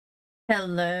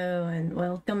Hello and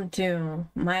welcome to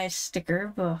my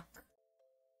sticker book.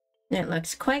 It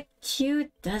looks quite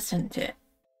cute, doesn't it?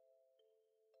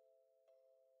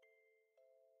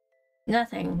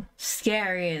 Nothing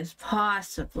scary is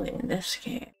possibly in this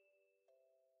game.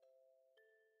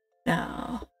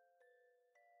 No.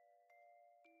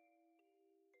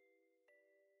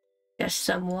 Just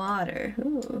some water.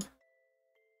 Ooh.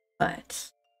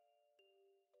 But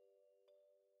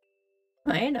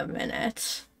wait a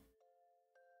minute.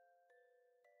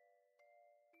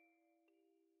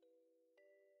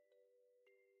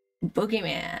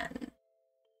 Boogeyman.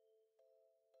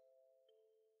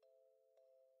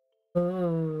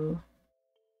 Ooh.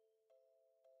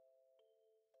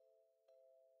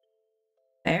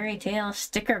 Fairy tale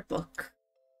sticker book.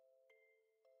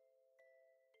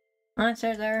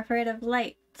 Monsters are afraid of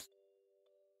light.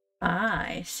 Ah,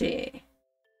 I see.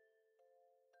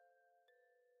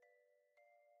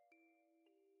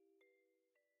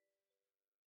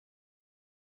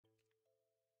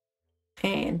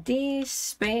 And D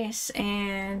space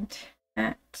and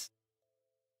that.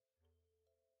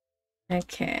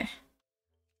 Okay.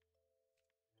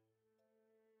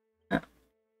 Oh.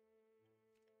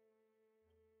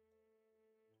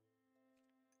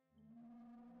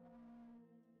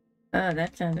 Oh,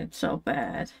 that sounded so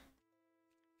bad.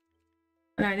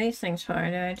 What are these things for?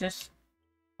 Do I just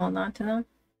hold on to them?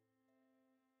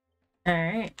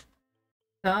 Alright.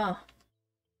 Go.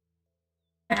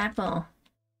 Apple.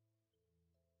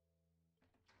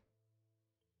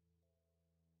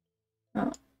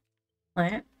 Oh.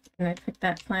 Plant. Can I pick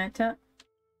that plant up?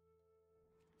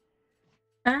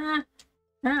 Ah!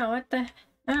 Oh, what the?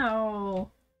 Ow!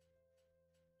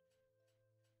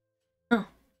 Oh,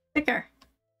 sticker.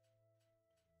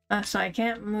 Oh, so I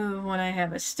can't move when I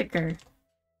have a sticker.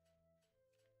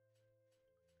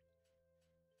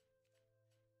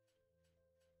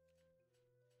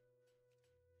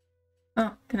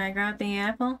 Oh, can I grab the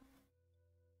apple?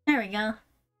 There we go.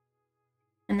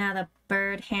 And now the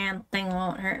bird hand thing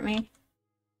won't hurt me.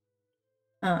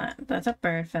 Oh, that's a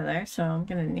bird feather, so I'm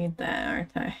gonna need that,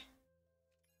 aren't I?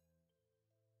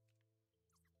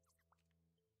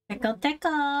 Tickle,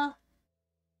 tickle! Are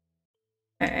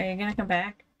you gonna come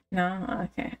back? No?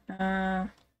 Okay. The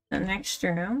next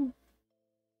room.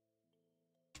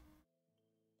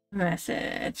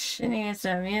 Message. It needs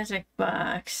a music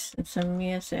box and some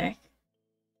music.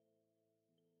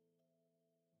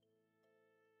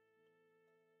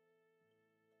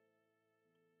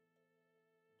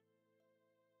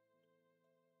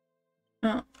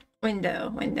 Oh,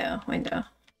 window.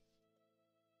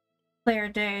 Clear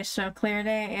day. So clear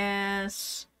day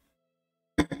is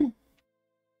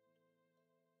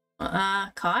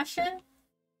caution?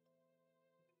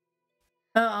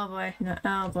 Oh boy. No,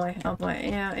 oh boy.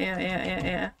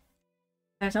 Yeah.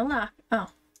 There's a lock. Oh.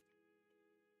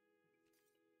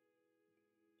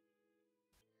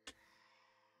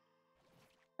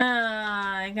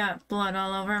 Ah, I got blood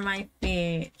all over my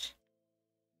feet.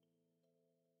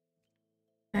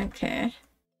 Okay.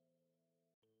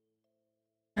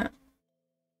 Do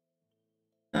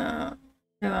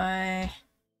I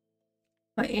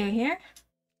put you here?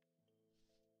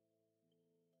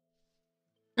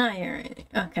 Oh, you're raining.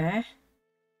 Okay.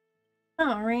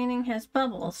 Oh, raining has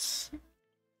bubbles.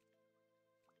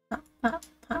 Pop, pop,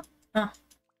 pop. Oh.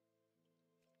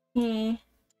 I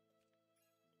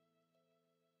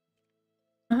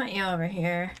want you over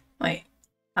here. Wait.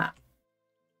 Pop.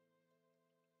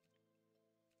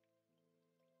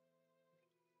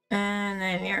 And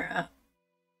then you're up.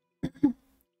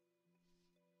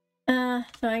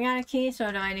 So I got a key,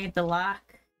 so do I need the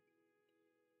lock?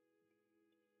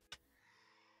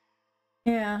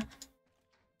 Yeah.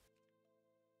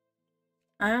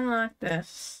 I unlocked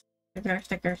this.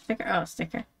 Sticker. Oh,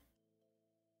 sticker.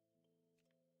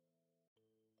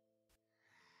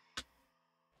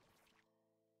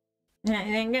 Yeah,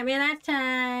 you didn't get me that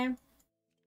time.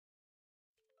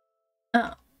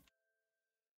 Oh.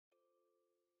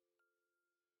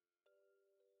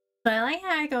 So I like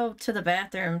how I go to the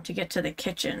bathroom to get to the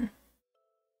kitchen.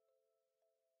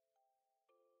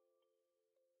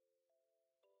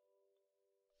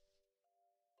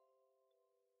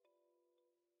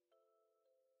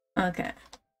 Okay.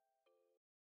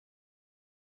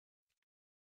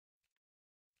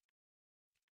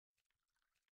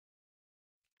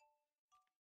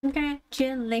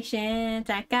 Congratulations,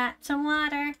 I got some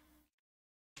water.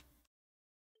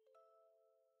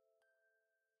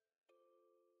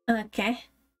 Okay.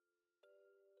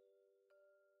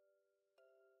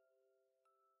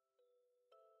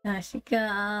 There she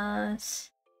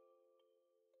goes.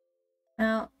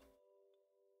 Oh.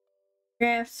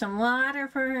 grab some water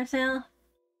for herself,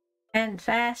 and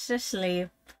fast asleep.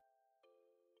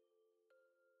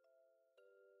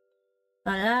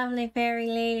 A lovely fairy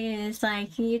lady is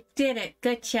like, you did it,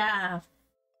 good job.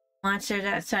 Monsters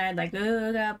outside like,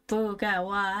 ooga booga,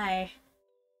 why?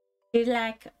 She's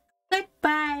like,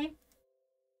 goodbye.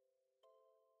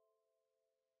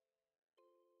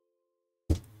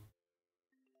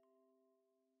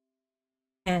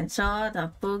 And so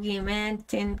the boogeyman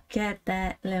didn't get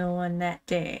that little one that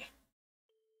day.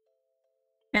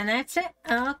 And that's it.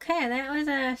 Okay, that was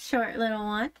a short little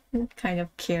one. Kind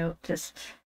of cute. Just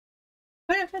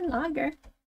would have been longer.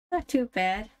 Not too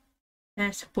bad.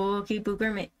 That's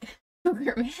Boogerman.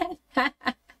 Boogerman.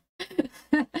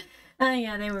 Oh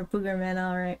yeah, they were Boogermen,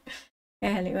 alright.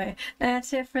 Anyway,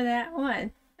 that's it for that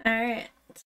one. Alright.